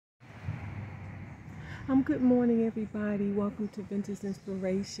Good morning, everybody. Welcome to Vintage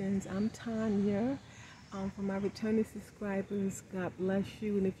Inspirations. I'm Tanya. For my returning subscribers, God bless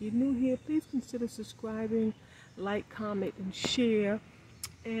you. And if you're new here, please consider subscribing, like, comment, and share.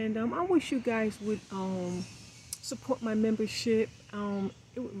 And I wish you guys would support my membership.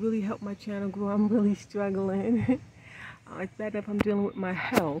 It would really help my channel grow. I'm really struggling. It's bad if I'm dealing with my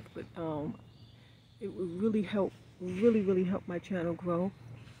health, but it would really help, really help my channel grow.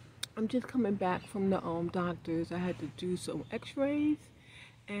 I'm just coming back from the doctors. I had to do some x-rays,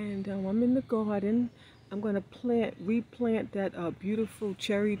 and I'm in the garden. I'm going to replant that beautiful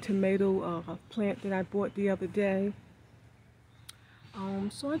cherry tomato plant that I bought the other day.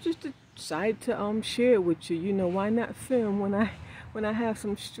 So I just decided to share it with you. You know, why not film when I have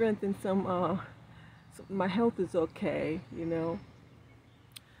some strength and my health is okay, you know.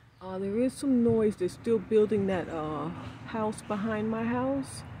 There is some noise. They're still building that house behind my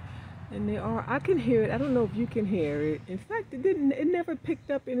house. And I can hear it. I don't know if you can hear it. In fact, it never picked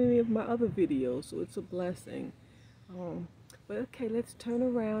up in any of my other videos, so it's a blessing. But okay, let's turn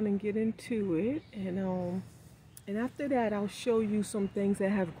around and get into it. And after that, I'll show you some things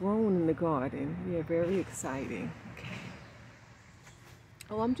that have grown in the garden. Yeah, very exciting. Okay.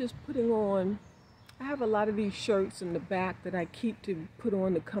 Oh, I'm just putting on. I have a lot of these shirts in the back that I keep to put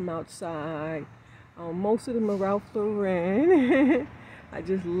on to come outside. Most of them are Ralph Lauren. I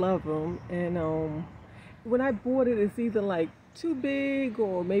just love them, and when I bought it, it's either like too big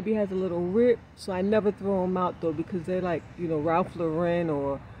or maybe has a little rip, so I never throw them out though, because they're like, you know, Ralph Lauren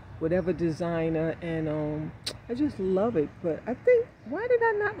or whatever designer, and I just love it. But I think, why did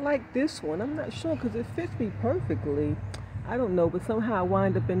I not like this one? I'm not sure, because it fits me perfectly. I don't know, but somehow I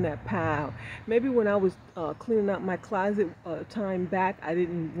wind up in that pile. Maybe when I was cleaning out my closet time back, I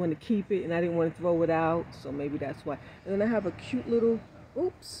didn't want to keep it and I didn't want to throw it out, so maybe that's why. And then I have a cute little,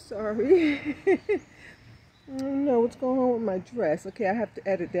 oops, sorry. I don't know what's going on with my dress. Okay, I have to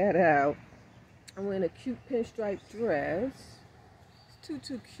edit that out. I'm wearing a cute pinstripe dress. It's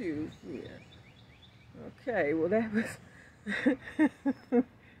too cute. Yeah. Okay, well that was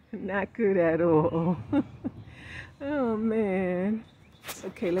not good at all. Oh man.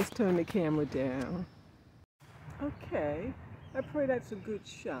 Okay, let's turn the camera down. Okay, I pray that's a good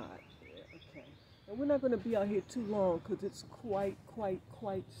shot. Yeah, okay. And we're not going to be out here too long because it's quite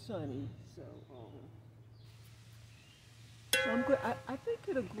sunny. So, I'm good. I think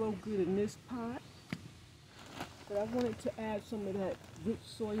it'll grow good in this pot. But I wanted to add some of that rich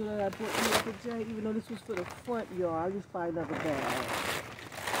soil that I bought the other day. Even though this was for the front yard, I'll just buy another bag.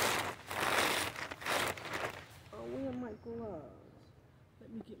 Oh, where are my gloves?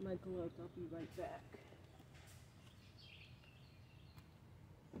 Let me get my gloves. I'll be right back.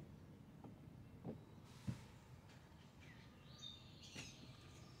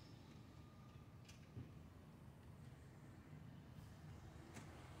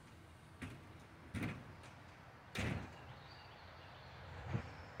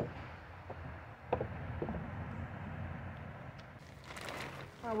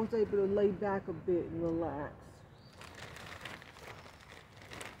 I was able to lay back a bit and relax.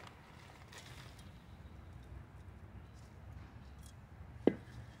 Then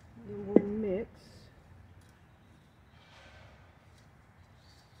we'll mix.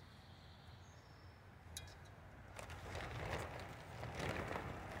 Okay,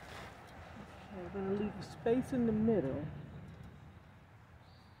 I'm going to leave a space in the middle.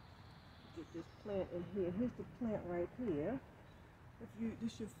 Get this plant in here. Here's the plant right here. If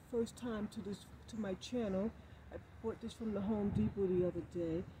this is your first time to my channel, I bought this from the Home Depot the other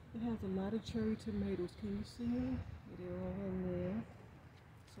day. It has a lot of cherry tomatoes. Can you see them? They're all in there.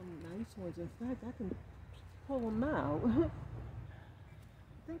 Some nice ones. In fact, I can pull them out. I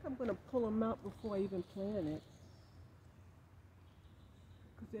think I'm going to pull them out before I even plant it,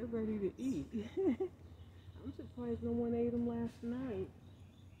 because they're ready to eat. I'm surprised no one ate them last night.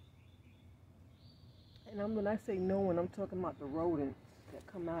 And when I say no one, I'm talking about the rodents that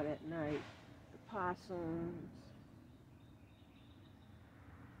come out at night, the possums.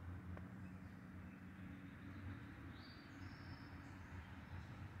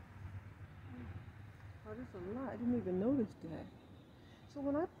 Oh, there's a lot. I didn't even notice that. So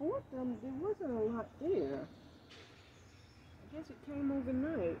when I bought them, there wasn't a lot there. I guess it came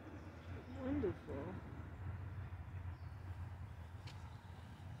overnight. Wonderful.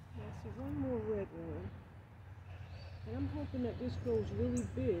 Yeah, I see one more red one. And I'm hoping that this grows really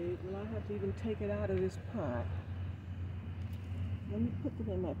big. Will I have to even take it out of this pot? Let me put them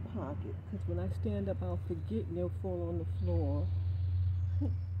in my pocket, because when I stand up, I'll forget and they'll fall on the floor.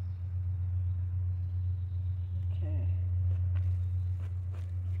 Okay.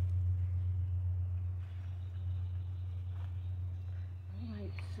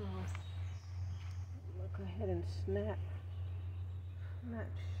 ahead and snap. I'm not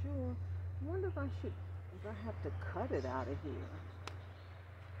sure. I wonder if I have to cut it out of here.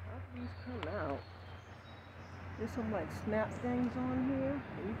 How do these come out? There's some like snap things on here.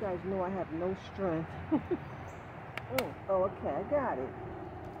 And you guys know I have no strength. Oh, okay, I got it.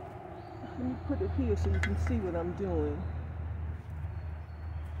 Let me put it here so you can see what I'm doing.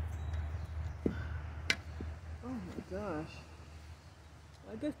 Oh my gosh.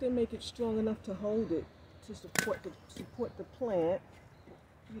 I guess they make it strong enough to hold it, to support the plant,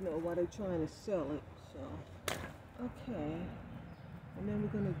 you know, while they're trying to sell it. So, okay. And then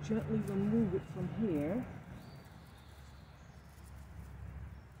we're going to gently remove it from here.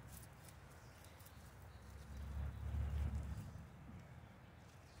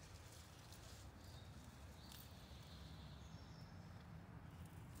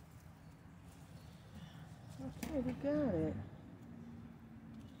 Okay, we got it.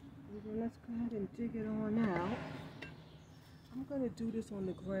 Let's go ahead and dig it on out. I'm going to do this on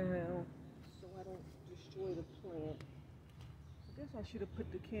the ground so I don't destroy the plant. I guess I should have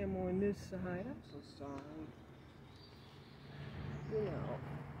put the camera on this side. I'm so sorry. You know,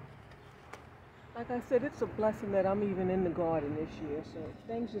 like I said, it's a blessing that I'm even in the garden this year, so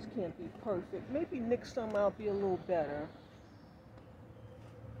things just can't be perfect. Maybe next summer I'll be a little better.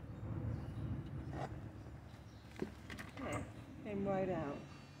 Okay, came right out.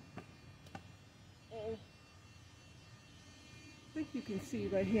 And I think you can see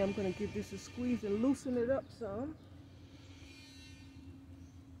right here, I'm going to give this a squeeze and loosen it up some.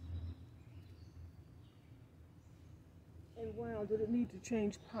 And wow, did it need to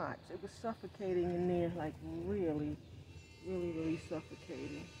change pots. It was suffocating in there, like really, really, really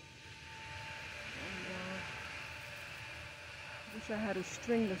suffocating. And wish I had a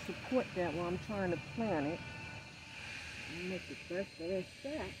string to support that while I'm trying to plant it. And make the best of that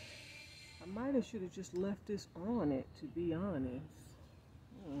fact. I might have should have just left this on it, to be honest.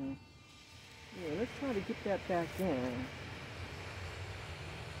 Yeah, let's try to get that back in.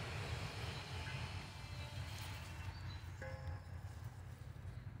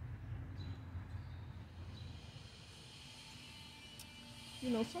 You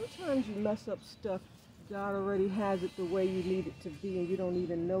know, sometimes you mess up stuff, God already has it the way you need it to be, and you don't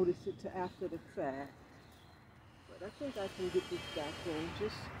even notice it till after the fact. But I think I can get this back in.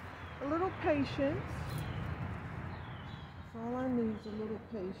 Just a little patience. That's all I need is a little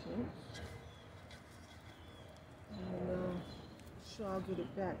patience. And I'm sure I'll get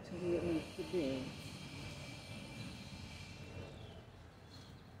it back to where it needs to be.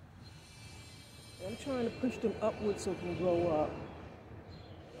 I'm trying to push them upwards so it can grow up.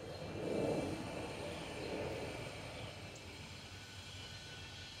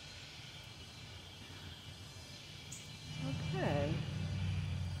 Okay.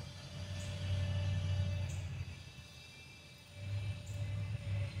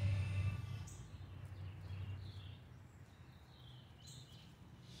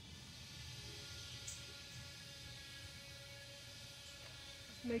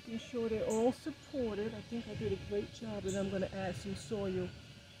 Making sure they're all supported. I think I did a great job, and I'm going to add some soil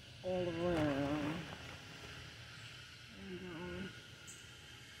all around. And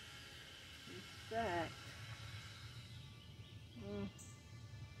in fact,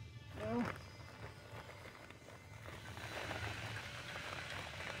 well,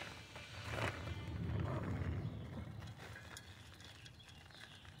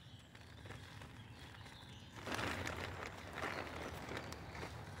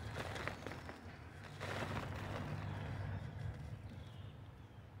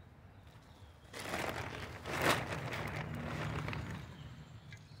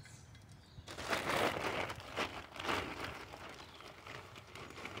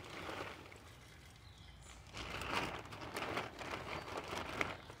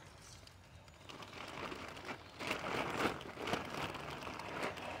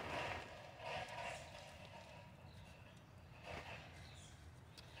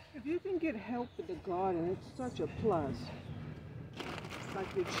 if you can get help with the garden, it's such a plus.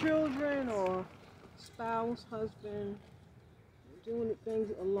 Like your children or spouse, husband, doing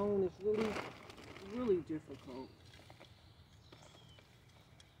things alone is really, really difficult.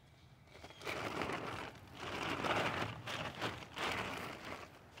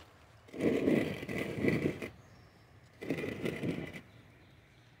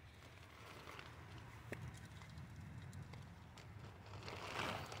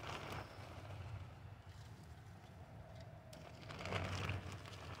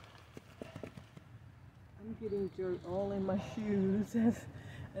 I'm getting dirt all in my shoes.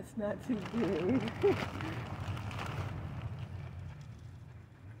 That's not too good.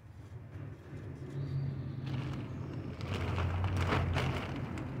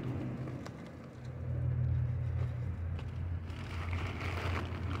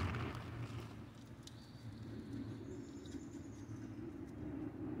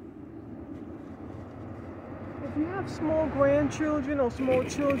 you have small grandchildren or small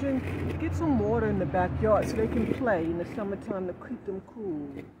children, get some water in the backyard so they can play in the summertime to keep them cool.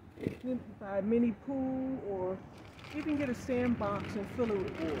 You can buy a mini pool, or you can get a sandbox and fill it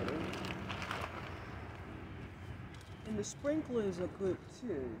with water. And the sprinklers are good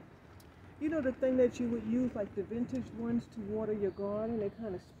too. You know the thing that you would use, like the vintage ones to water your garden, they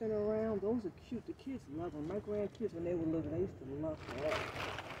kind of spin around. Those are cute. The kids love them. My grandkids, when they were little, they used to love that.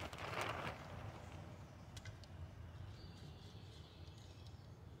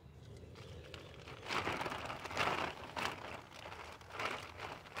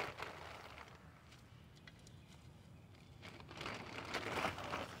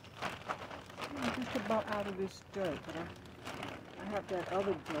 I'm just about out of this dirt, but I have that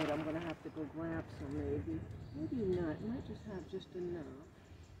other dirt. I'm going to have to go grab some maybe. Maybe not. I might just have just enough.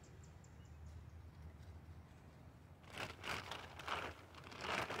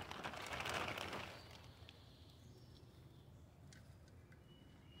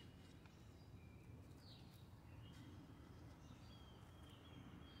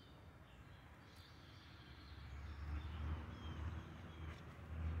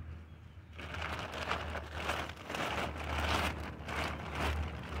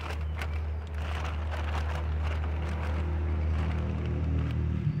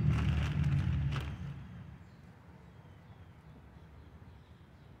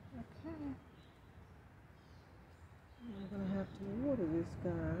 I'm going to have to water this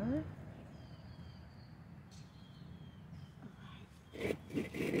guy.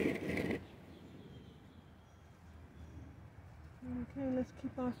 Okay, let's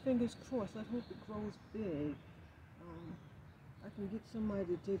keep our fingers crossed. Let's hope it grows big. I can get somebody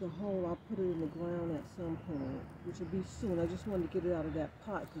to dig a hole. I'll put it in the ground at some point, which will be soon. I just wanted to get it out of that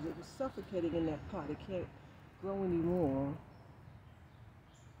pot because it was suffocating in that pot. It can't grow anymore.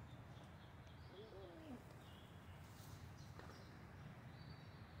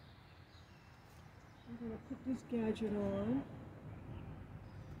 I'm going to put this gadget on.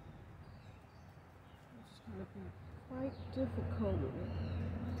 It's going to be quite difficult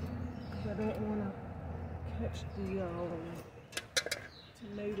because I don't want to catch the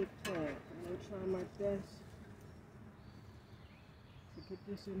tomato plant. I'm going to try my best to get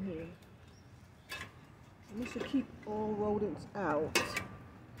this in here. And this will keep all rodents out.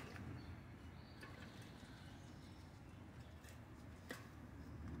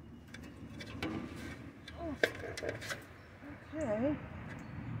 Okay.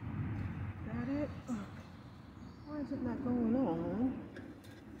 Got it? Why is it not going on?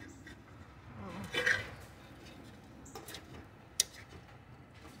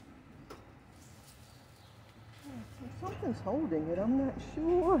 Something's holding it. I'm not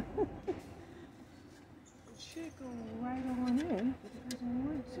sure. It should go right on in, but it doesn't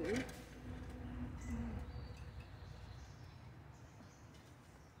want to.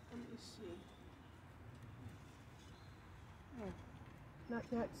 Let me see. Oh, not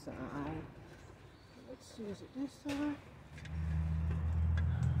that side. Let's see, is it this side?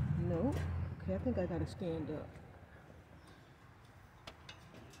 No. Okay, I think I gotta stand up.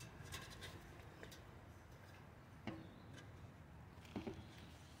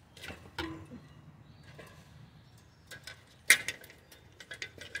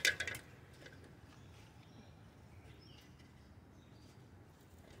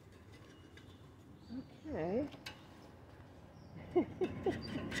 Okay.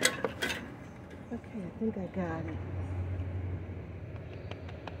 Okay, I think I got it.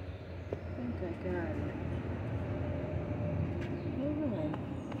 I got it. Alright.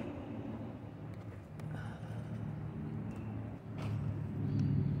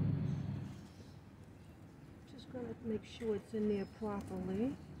 Just gonna make sure it's in there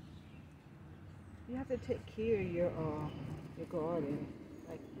properly. You have to take care of your garden,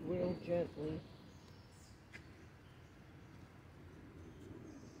 like real gently.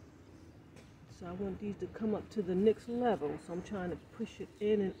 So I want these to come up to the next level, so I'm trying to push it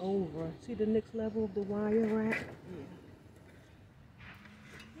in and over. See the next level of the wire rack? Yeah.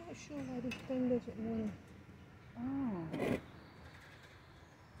 I'm not sure why this thing doesn't want to...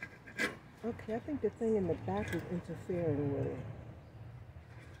 Oh. Okay, I think the thing in the back is interfering with it.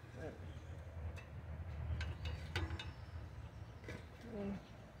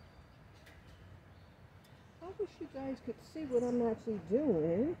 I wish you guys could see what I'm actually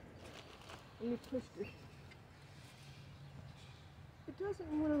doing. Let me push this. It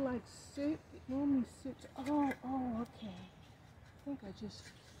doesn't want to like sit. It normally sits. Oh, okay. I think I just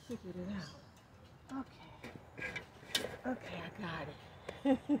figured it out. Okay. Okay, I got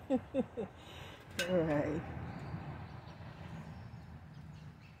it. All right.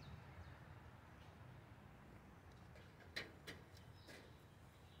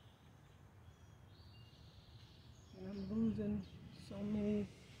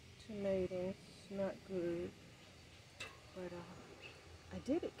 tomatoes. Not good. But I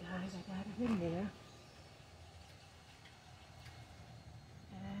did it, guys. I got it in there.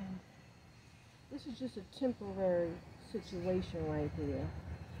 And this is just a temporary situation right here.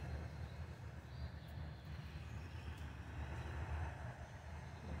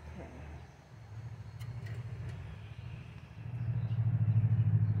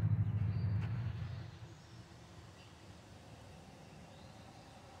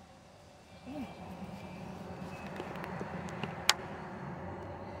 Okay.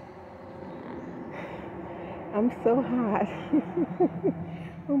 I'm so hot.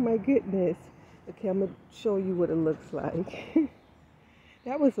 Oh my goodness. Okay, I'm going to show you what it looks like.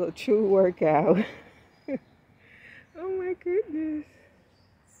 That was a true workout. Oh my goodness.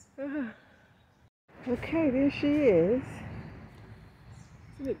 Okay, there she is.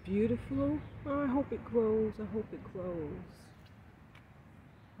 Isn't it beautiful? Oh, I hope it grows. I hope it grows.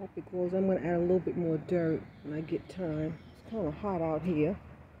 I hope it grows. I'm going to add a little bit more dirt when I get time. It's kind of hot out here.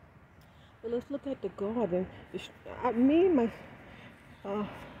 But let's look at the garden.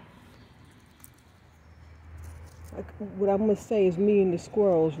 What I'm going to say is me and the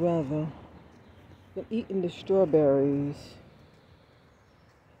squirrels, rather. Been eating the strawberries.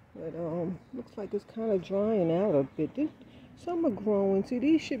 But looks like it's kind of drying out a bit. Some are growing. See,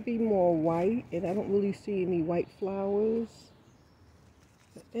 these should be more white, and I don't really see any white flowers.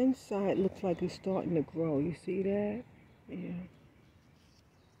 The inside looks like it's starting to grow. You see that? Yeah.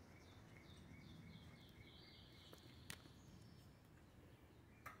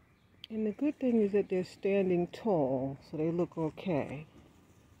 And the good thing is that they're standing tall, so they look okay.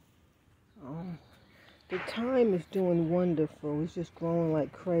 The thyme is doing wonderful. It's just growing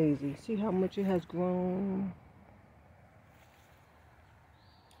like crazy. See how much it has grown?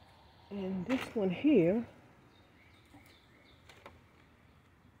 And this one here,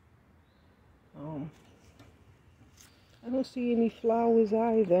 I don't see any flowers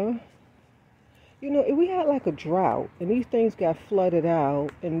either. You know, we had like a drought, and these things got flooded out,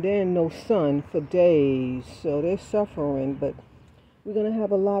 and then no sun for days, so they're suffering. But we're going to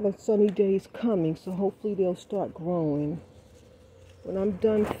have a lot of sunny days coming, so hopefully they'll start growing. When I'm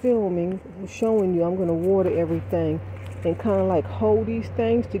done filming, showing you, I'm going to water everything and kind of like hold these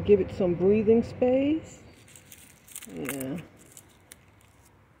things to give it some breathing space. Yeah.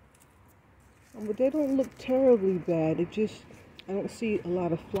 But they don't look terribly bad. I don't see a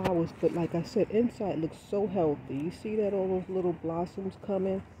lot of flowers, but like I said, inside looks so healthy. You see that, all those little blossoms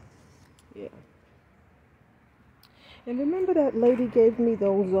coming? Yeah. And remember that lady gave me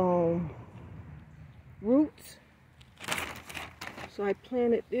those roots? So I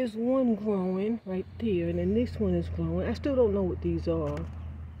planted, there's one growing right there, and then this one is growing. I still don't know what these are.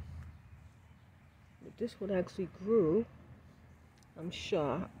 But this one actually grew. I'm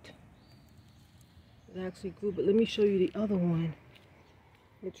shocked. It actually grew, but let me show you the other one.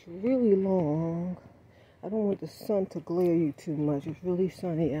 It's really long. I don't want the sun to glare you too much. It's really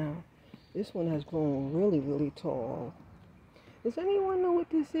sunny out. This one has grown really, really tall. Does anyone know what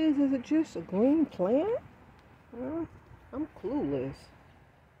this is? Is it just a green plant? I'm clueless.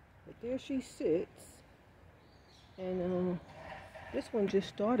 But there she sits. And this one just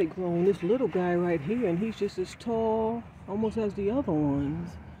started growing. This little guy right here, and he's just as tall, almost as the other ones.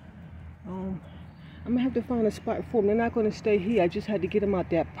 I'm going to have to find a spot for them. They're not going to stay here. I just had to get them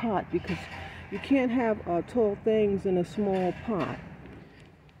out that pot because you can't have tall things in a small pot.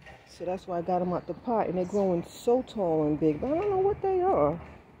 So that's why I got them out the pot, and they're growing so tall and big. But I don't know what they are.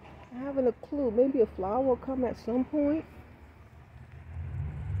 I haven't a clue. Maybe a flower will come at some point.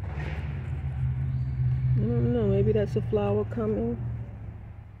 I don't know. Maybe that's a flower coming.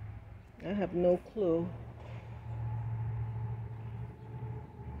 I have no clue.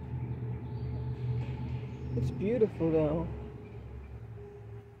 It's beautiful though.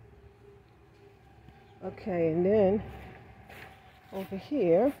 Okay, and then over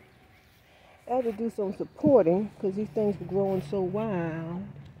here, I had to do some supporting because these things were growing so wild.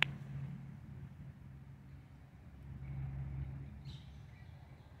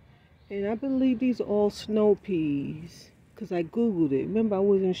 And I believe these are all snow peas because I Googled it. Remember, I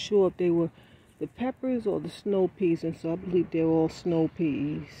wasn't sure if they were the peppers or the snow peas, and so I believe they're all snow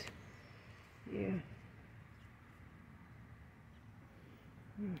peas. Yeah.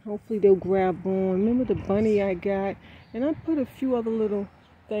 Hopefully they'll grab on. Remember the bunny I got? And I put a few other little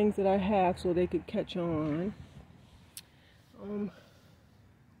things that I have so they could catch on. I'm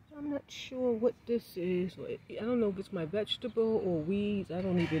not sure what this is. I don't know if it's my vegetable or weeds. I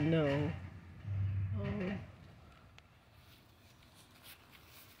don't even know.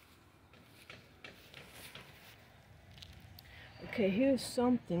 Okay, here's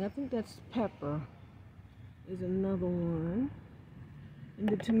something. I think that's pepper. There's another one. And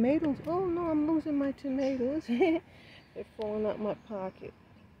the tomatoes, oh no, I'm losing my tomatoes. They're falling out my pocket.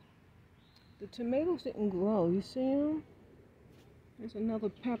 The tomatoes didn't grow, you see them? There's another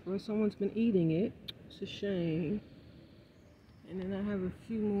pepper, someone's been eating it. It's a shame. And then I have a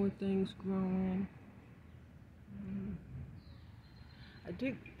few more things growing. I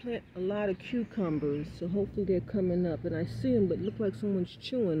did plant a lot of cucumbers, so hopefully they're coming up. And I see them, but it looks like someone's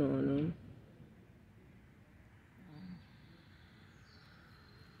chewing on them.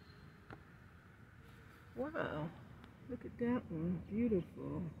 Wow, look at that one,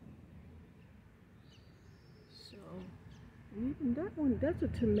 beautiful. So, even that one, that's a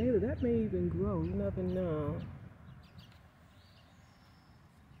tomato, that may even grow, you never know.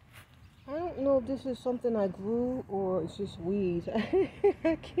 I don't know if this is something I grew or it's just weeds.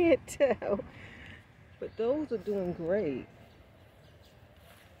 I can't tell. But those are doing great.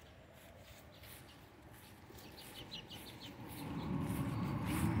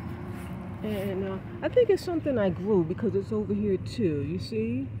 And I think it's something I grew because it's over here too, you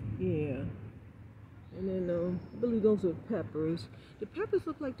see? Yeah. And then I believe those are peppers. The peppers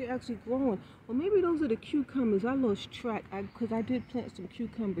look like they're actually growing. Or maybe those are the cucumbers. I lost track because I did plant some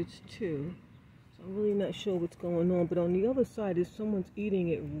cucumbers too. So I'm really not sure what's going on. But on the other side is someone's eating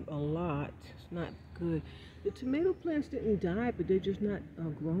it a lot. It's not good. The tomato plants didn't die, but they're just not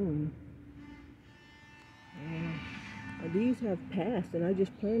growing. These have passed and I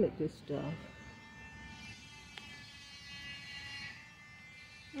just planted this stuff.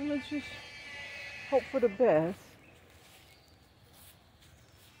 And let's just hope for the best.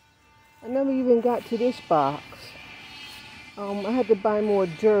 I never even got to this box. I had to buy more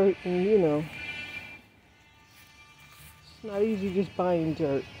dirt and you know, it's not easy just buying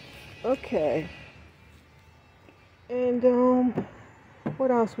dirt. Okay. And what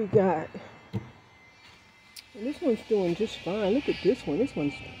else we got? And this one's doing just fine. Look at this one. This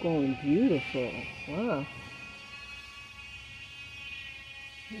one's growing beautiful. Wow.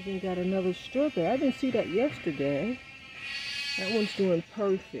 Even got another strawberry. I didn't see that yesterday. That one's doing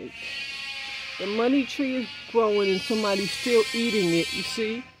perfect. The money tree is growing and somebody's still eating it, you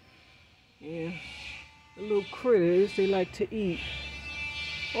see? Yeah. The little critters, they like to eat.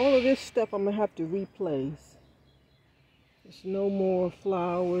 All of this stuff I'm going to have to replace. There's no more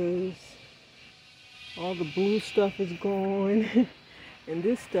flowers. All the blue stuff is gone. And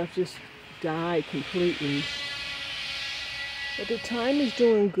this stuff just died completely. But the thyme is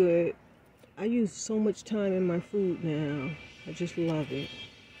doing good. I use so much thyme in my food now. I just love it.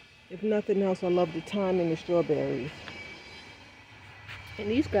 If nothing else, I love the thyme and the strawberries. And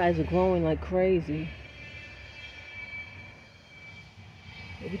these guys are growing like crazy.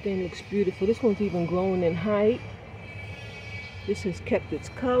 Everything looks beautiful. This one's even growing in height. This has kept its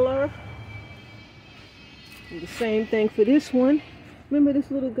color. And the same thing for this one. Remember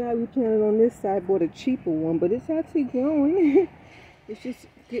this little guy we planted on this side, bought a cheaper one, but it's actually growing. It's just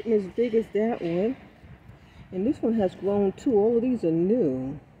getting as big as that one. And this one has grown too. All of these are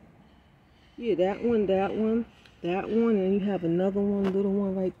new. Yeah, that one, and then you have another one, little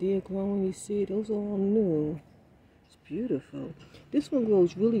one right there growing. You see, those are all new. It's beautiful. This one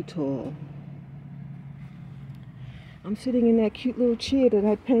grows really tall. I'm sitting in that cute little chair that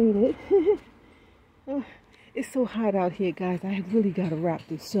I painted. Oh, it's so hot out here, guys. I really got to wrap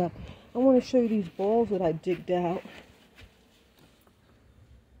this up. I want to show you these balls that I digged out.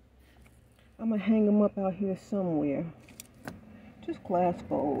 I'm going to hang them up out here somewhere. Just glass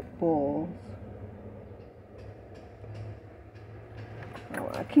balls. Oh,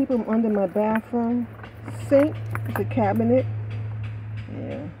 I keep them under my bathroom sink. It's a cabinet.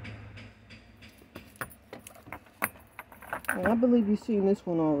 Yeah. And I believe you've seen this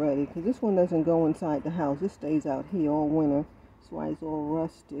one already, because this one doesn't go inside the house. It stays out here all winter. That's why it's all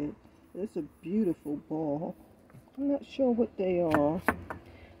rusted. It's a beautiful ball. I'm not sure what they are.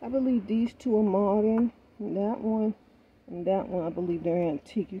 I believe these two are modern. And that one I believe they're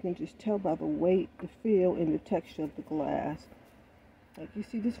antique. You can just tell by the weight, the feel, and the texture of the glass. Like you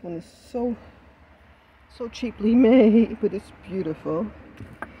see, this one is so cheaply made, but it's beautiful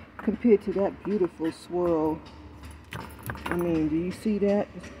compared to that beautiful swirl. I mean, do you see that?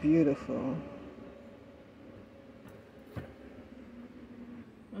 It's beautiful.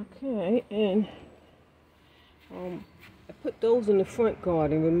 Okay, and I put those in the front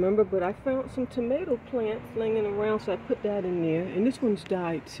garden, remember? But I found some tomato plants laying around, so I put that in there. And this one's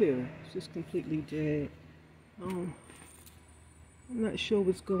died too. It's just completely dead. I'm not sure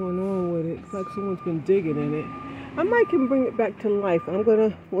what's going on with it. It's like someone's been digging in it. I might can bring it back to life.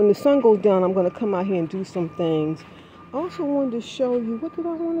 When the sun goes down, I'm gonna come out here and do some things. I also wanted to show you, what did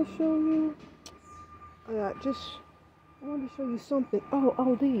I want to show you? I wanted to show you something.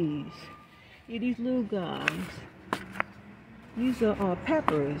 Oh, these. Yeah, these little guys. These are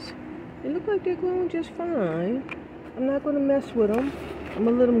peppers. They look like they're growing just fine. I'm not going to mess with them. I'm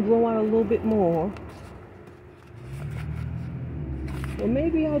going to let them grow out a little bit more. Or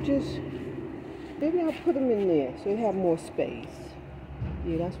maybe I'll put them in there so they have more space.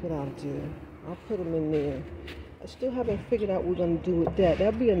 Yeah, that's what I'll do. I'll put them in there. I still haven't figured out what we're going to do with that.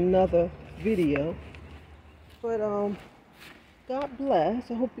 That'll be another video. But, God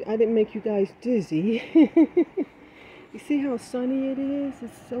bless. I hope I didn't make you guys dizzy. You see how sunny it is?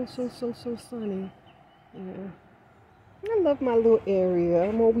 It's so sunny. Yeah. I love my little area.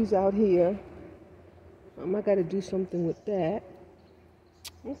 I'm always out here. I got to do something with that.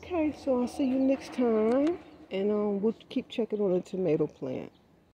 Okay, so I'll see you next time. And we'll keep checking on the tomato plant.